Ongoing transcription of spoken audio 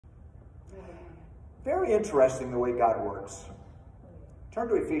Very interesting the way God works. Turn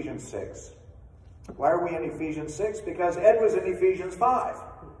to Ephesians 6. Why are we in Ephesians 6? Because Ed was in Ephesians 5.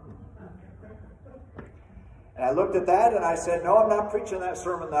 And I looked at that and I said, no, I'm not preaching that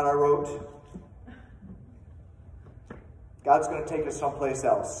sermon that I wrote. God's going to take us someplace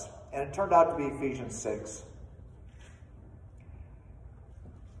else. And it turned out to be Ephesians 6.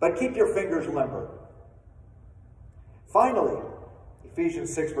 But keep your fingers limber. Finally,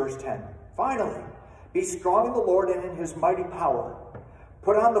 Ephesians 6 verse 10. Finally, be strong in the Lord and in his mighty power.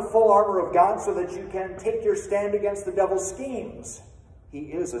 Put on the full armor of God so that you can take your stand against the devil's schemes. He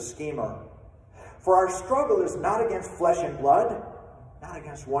is a schemer. For our struggle is not against flesh and blood, not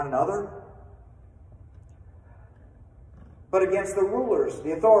against one another, but against the rulers,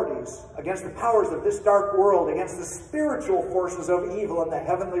 the authorities, against the powers of this dark world, against the spiritual forces of evil in the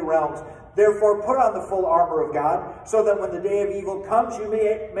heavenly realms. Therefore, put on the full armor of God, so that when the day of evil comes, you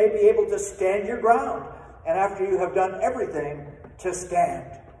may be able to stand your ground. And after you have done everything, to stand.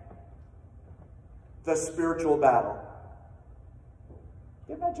 The spiritual battle.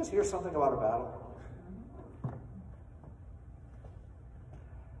 Didn't I just hear something about a battle?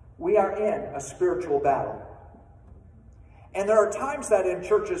 We are in a spiritual battle. And there are times that in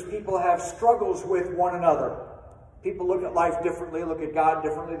churches people have struggles with one another. People look at life differently, look at God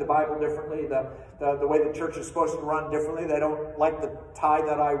differently, the Bible differently, the way the church is supposed to run differently. They don't like the tie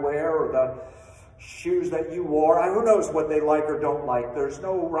that I wear or the shoes that you wore. Who knows what they like or don't like? There's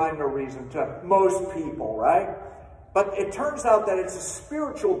no rhyme or reason to most people, right? But it turns out that it's a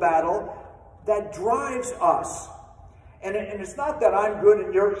spiritual battle that drives us. And it's not that I'm good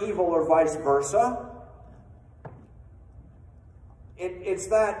and you're evil or vice versa. It's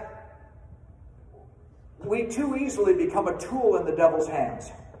that we too easily become a tool in the devil's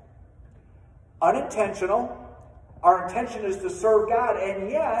hands. Unintentional. Our intention is to serve God, and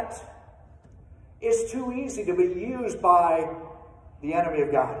yet it's too easy to be used by the enemy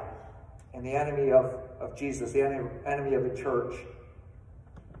of God and the enemy of Jesus, the enemy of the church.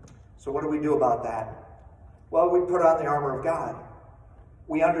 So what do we do about that? Well, we put on the armor of God.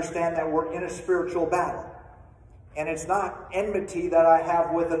 We understand that we're in a spiritual battle. And it's not enmity that I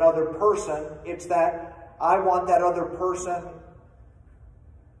have with another person. It's that I want that other person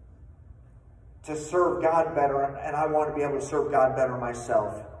to serve God better, and I want to be able to serve God better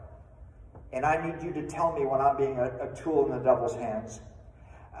myself. And I need you to tell me when I'm being a tool in the devil's hands.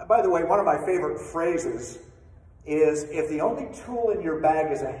 By the way, one of my favorite phrases is, if the only tool in your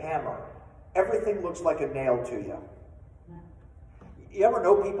bag is a hammer, everything looks like a nail to you. You ever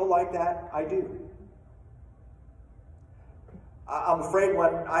know people like that? I do. I'm afraid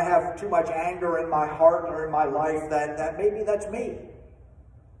when I have too much anger in my heart or in my life that maybe that's me.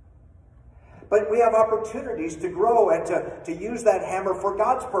 But we have opportunities to grow and to use that hammer for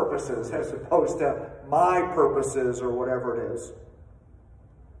God's purposes as opposed to my purposes or whatever it is.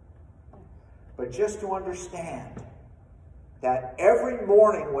 But just to understand that every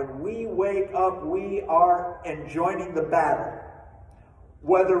morning when we wake up, we are enjoining the battle.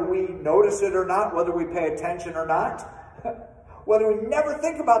 Whether we notice it or not, whether we pay attention or not, whether we never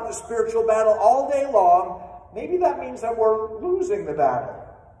think about the spiritual battle all day long, maybe that means that we're losing the battle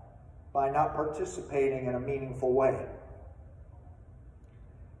by not participating in a meaningful way.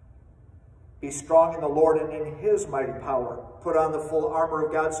 Be strong in the Lord and in his mighty power. Put on the full armor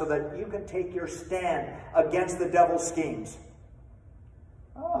of God so that you can take your stand against the devil's schemes.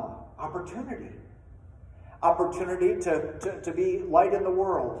 Opportunity. Opportunity to be light in the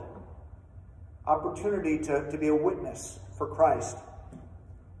world. Opportunity to be a witness for Christ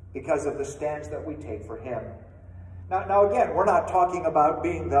because of the stands that we take for him. Now again, we're not talking about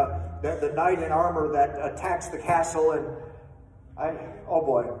being the knight in armor that attacks the castle and oh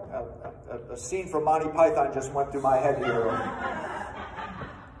boy, a scene from Monty Python just went through my head here.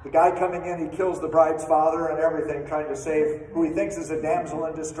 The guy coming in, he kills the bride's father and everything, trying to save who he thinks is a damsel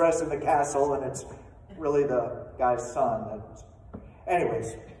in distress in the castle, and it's really the guy's son.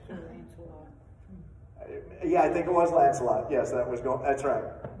 Anyways. Yeah, I think it was Lancelot. Yes, that's right.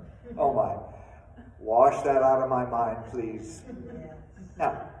 Oh my. Wash that out of my mind, please.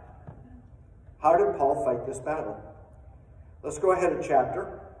 Now, how did Paul fight this battle? Let's go ahead a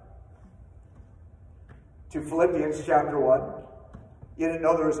chapter to Philippians chapter 1. You didn't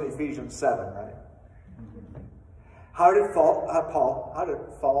know there was an Ephesians 7, right? How did Paul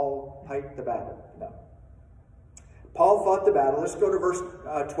fight the battle? No. Paul fought the battle. Let's go to verse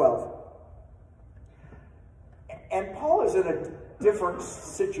 12. And Paul is in a different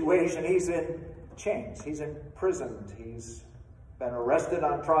situation. He's in chains. He's imprisoned. He's been arrested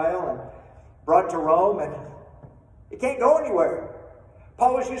on trial and brought to Rome, and he can't go anywhere.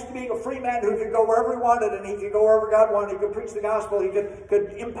 Paul was used to being a free man who could go wherever he wanted, and he could go wherever God wanted. He could preach the gospel. He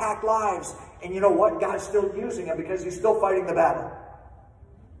could impact lives. And you know what? God's still using him because he's still fighting the battle.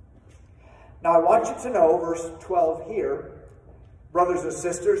 Now I want you to know, verse 12 here, brothers and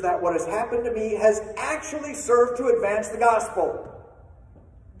sisters, that what has happened to me has actually served to advance the gospel.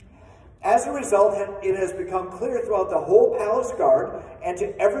 As a result, it has become clear throughout the whole palace guard and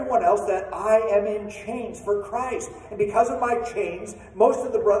to everyone else that I am in chains for Christ. And because of my chains, most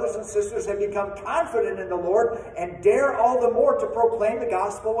of the brothers and sisters have become confident in the Lord and dare all the more to proclaim the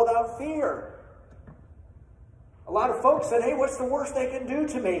gospel without fear. A lot of folks said, hey, what's the worst they can do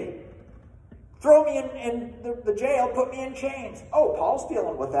to me? Throw me in the jail, put me in chains. Oh, Paul's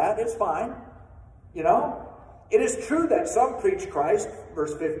dealing with that. It's fine. You know? It is true that some preach Christ,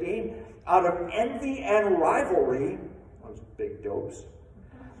 verse 15, out of envy and rivalry, those big dopes,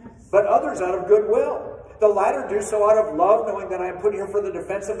 but others out of goodwill. The latter do so out of love, knowing that I am put here for the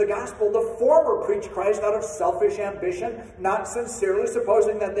defense of the gospel. The former preach Christ out of selfish ambition, not sincerely,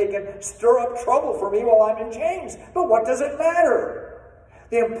 supposing that they can stir up trouble for me while I'm in chains. But what does it matter?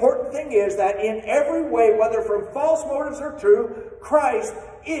 The important thing is that in every way, whether from false motives or true, Christ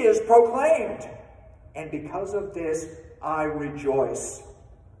is proclaimed. And because of this, I rejoice.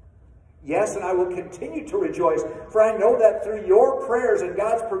 Yes, and I will continue to rejoice, for I know that through your prayers and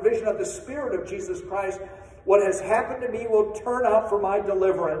God's provision of the Spirit of Jesus Christ, what has happened to me will turn out for my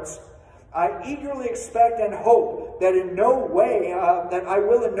deliverance. I eagerly expect and hope that that I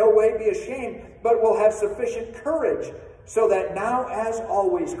will in no way be ashamed, but will have sufficient courage, so that now, as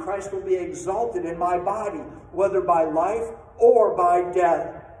always, Christ will be exalted in my body, whether by life or by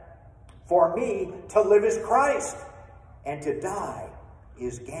death. For me, to live is Christ, and to die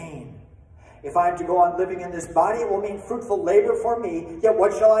is gain. If I am to go on living in this body, it will mean fruitful labor for me. Yet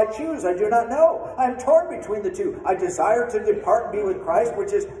what shall I choose? I do not know. I am torn between the two. I desire to depart and be with Christ,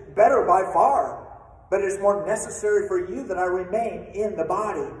 which is better by far. But it is more necessary for you that I remain in the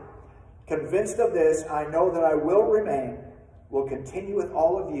body. Convinced of this, I know that I will continue with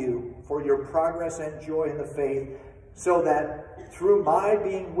all of you for your progress and joy in the faith, so that through my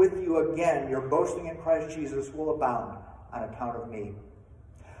being with you again, your boasting in Christ Jesus will abound on account of me.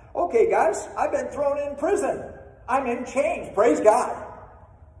 Okay, guys, I've been thrown in prison. I'm in chains. Praise God.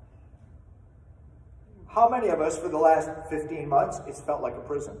 How many of us for the last 15 months, it's felt like a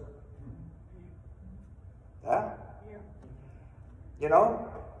prison? Yeah? You know,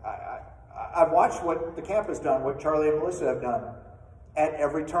 I've watched what the camp has done, what Charlie and Melissa have done at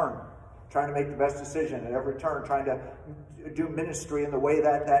every turn, trying to make the best decision at every turn, trying to do ministry in the way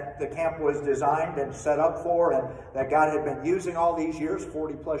that the camp was designed and set up for, and that God had been using all these years,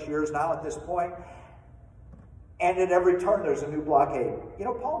 40 plus years now at this point. And at every turn there's a new blockade. You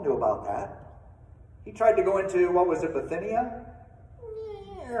know, Paul knew about that. He tried to go into, what was it, Bithynia?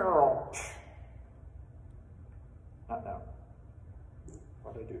 Not now.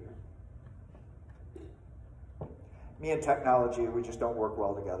 What did I do here? Me and technology, we just don't work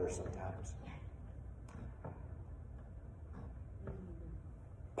well together sometimes.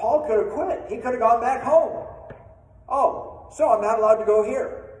 Paul could have quit. He could have gone back home. Oh, so I'm not allowed to go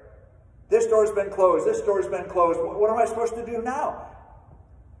here. This door's been closed. This door's been closed. What am I supposed to do now?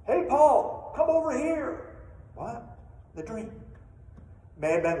 Hey, Paul, come over here. What? The dream.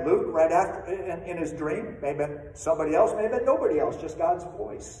 May have been Luke right after in his dream. May have been somebody else. May have been nobody else. Just God's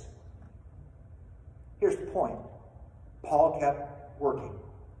voice. Here's the point. Paul kept working.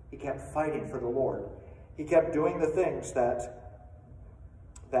 He kept fighting for the Lord. He kept doing the things that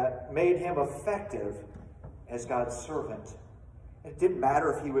made him effective as God's servant. It didn't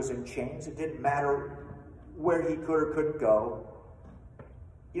matter if he was in chains. It didn't matter where he could or couldn't go.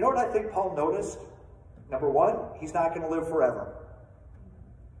 You know what I think Paul noticed? Number one, he's not going to live forever.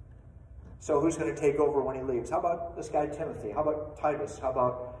 So who's going to take over when he leaves? How about this guy Timothy? How about Titus? How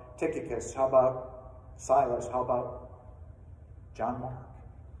about Tychicus? How about Silas? How about John Mark?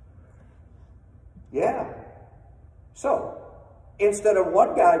 Yeah. So, instead of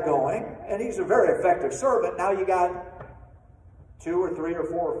one guy going, and he's a very effective servant, now you got 2 or 3 or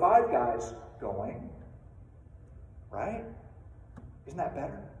 4 or 5 guys going. Right? Isn't that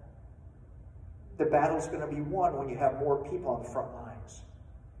better? The battle's going to be won when you have more people on the front lines.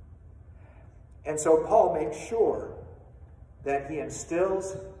 And so Paul makes sure that he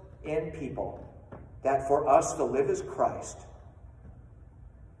instills in people that for us to live as Christ,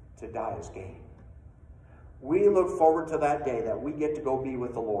 to die as gain. We look forward to that day that we get to go be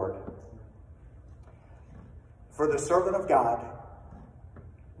with the Lord. For the servant of God,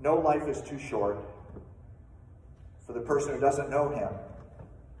 no life is too short. For the person who doesn't know him,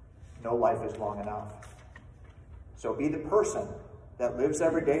 no life is long enough. So be the person that lives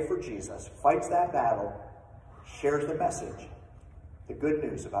every day for Jesus, fights that battle, shares the message, the good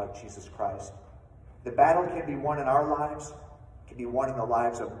news about Jesus Christ. The battle can be won in our lives, can be won in the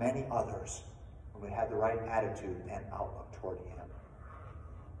lives of many others when we have the right attitude and outlook toward Him.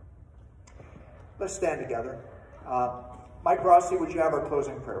 Let's stand together. Mike Rossi, would you have our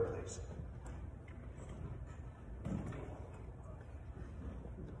closing prayer, please?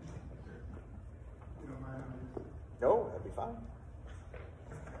 No, that'd be fine.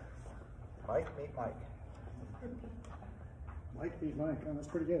 Mike, meet Mike. Mike beat Mike. Oh, that's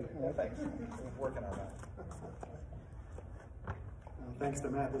pretty good. Yeah, thanks. We're working on that. Thanks to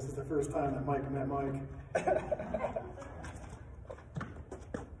Matt. This is the first time that Mike met Mike.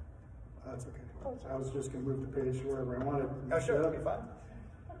 That's okay. I was just going to move the page to wherever I wanted. Oh, sure. That'll be fine.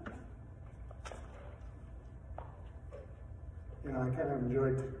 You know, I kind of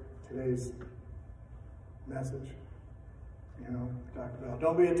enjoyed today's message. You know, talked about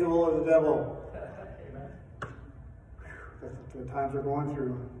don't be a tool of the devil. The times we're going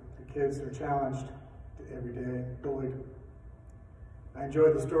through, the kids are challenged every day, bullied. I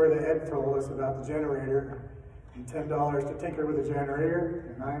enjoyed the story that Ed told us about the generator and $10 to tinker with the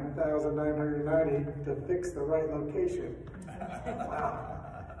generator and $9,990 to fix the right location. Wow,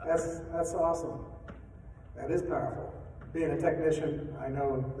 that's awesome. That is powerful. Being a technician, I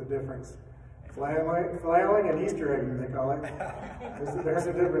know the difference. Flailing and Easter egging, they call it. There's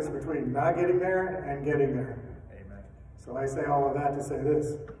a difference between not getting there and getting there. Amen. So I say all of that to say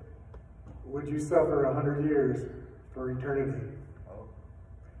this. Would you suffer 100 years for eternity? Oh.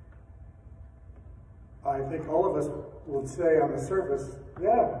 I think all of us would say on the surface,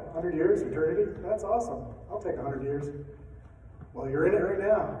 yeah, 100 years, eternity, that's awesome. I'll take 100 years. Well, you're in it right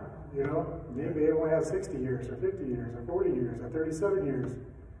now, you know. Maybe you only have 60 years, or 50 years, or 40 years, or 37 years.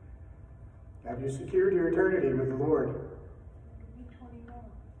 Have you secured your eternity with the Lord? 20 more.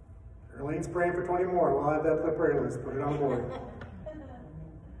 Erlene's praying for 20 more. We'll add that to the prayer list. Put it on board.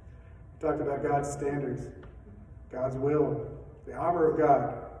 Talked about God's standards, God's will, the armor of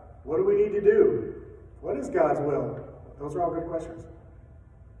God. What do we need to do? What is God's will? Those are all good questions.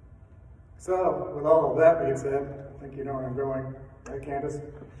 So, with all of that being said, I think you know where I'm going. Right, Candace?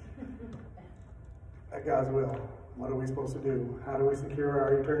 At God's will. What are we supposed to do? How do we secure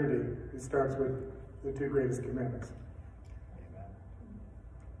our eternity? It starts with the two greatest commandments. Amen.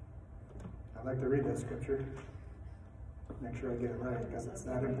 I'd like to read that scripture. Make sure I get it right, because it's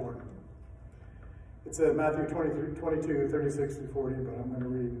that important. It's in Matthew 22, 36 to 40, but I'm going to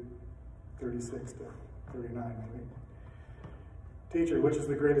read 36 to 39 maybe. Teacher, which is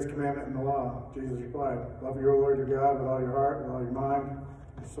the greatest commandment in the law? Jesus replied, love your Lord your God with all your heart, with all your mind,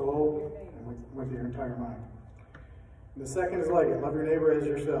 your soul, and with your entire mind. And the second is like it, love your neighbor as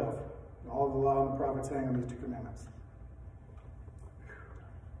yourself. And all of the law and the prophets hang on these two commandments.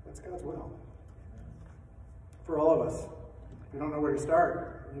 That's God's will. For all of us. If you don't know where to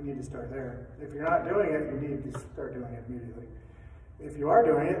start, you need to start there. If you're not doing it, you need to start doing it immediately. If you are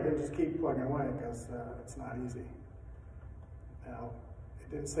doing it, then just keep plugging away, because it's not easy. Now, it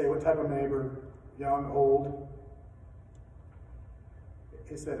didn't say what type of neighbor, young, old.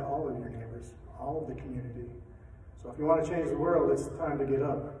 It said all of your neighbors, all of the community. So if you want to change the world, it's time to get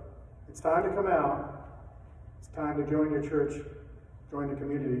up. It's time to come out. It's time to join your church, join the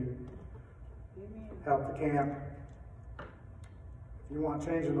community, help the camp. If you want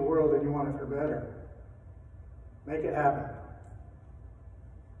change in the world and you want it for better, make it happen.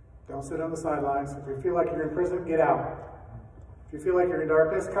 Don't sit on the sidelines. If you feel like you're in prison, get out. If you feel like you're in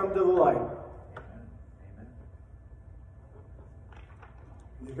darkness, come to the light. Amen.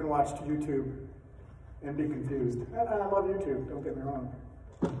 You can watch YouTube and be confused. And I love YouTube, don't get me wrong.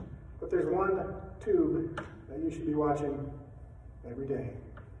 But there's one tube that you should be watching every day.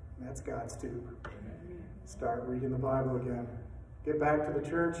 And that's God's tube. Start reading the Bible again. Get back to the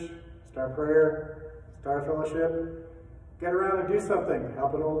church. Start prayer. Start fellowship. Get around and do something.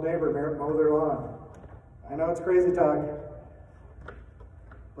 Help an old neighbor mow their lawn. I know it's crazy talk.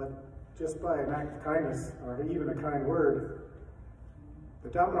 But just by an act of kindness, or even a kind word, the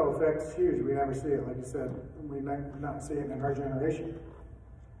domino effect is huge. We never see it. Like you said, we might not see it in our generation.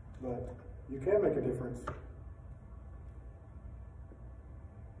 But you can make a difference.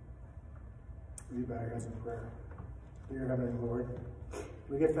 Will you bow your heads in prayer? Dear Heavenly Lord,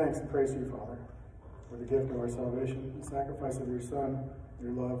 we give thanks and praise to you, Father, for the gift of our salvation, the sacrifice of your Son,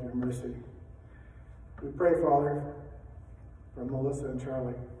 your love, your mercy. We pray, Father, for Melissa and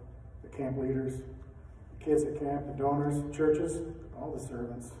Charlie, the camp leaders, the kids at camp, the donors, churches, all the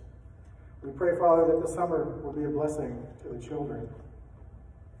servants. We pray, Father, that the summer will be a blessing to the children.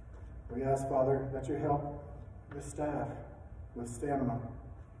 We ask, Father, that you help the staff with stamina,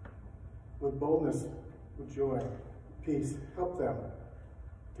 with boldness, with joy, peace. Help them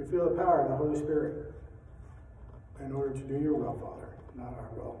to feel the power of the Holy Spirit in order to do your will, Father, not our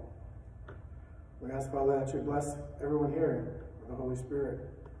will. We ask, Father, that you bless everyone here with the Holy Spirit.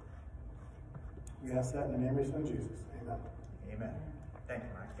 We ask that in the name of your Son, Jesus. Amen. Amen. Thank you,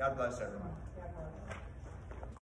 Mike. God bless everyone.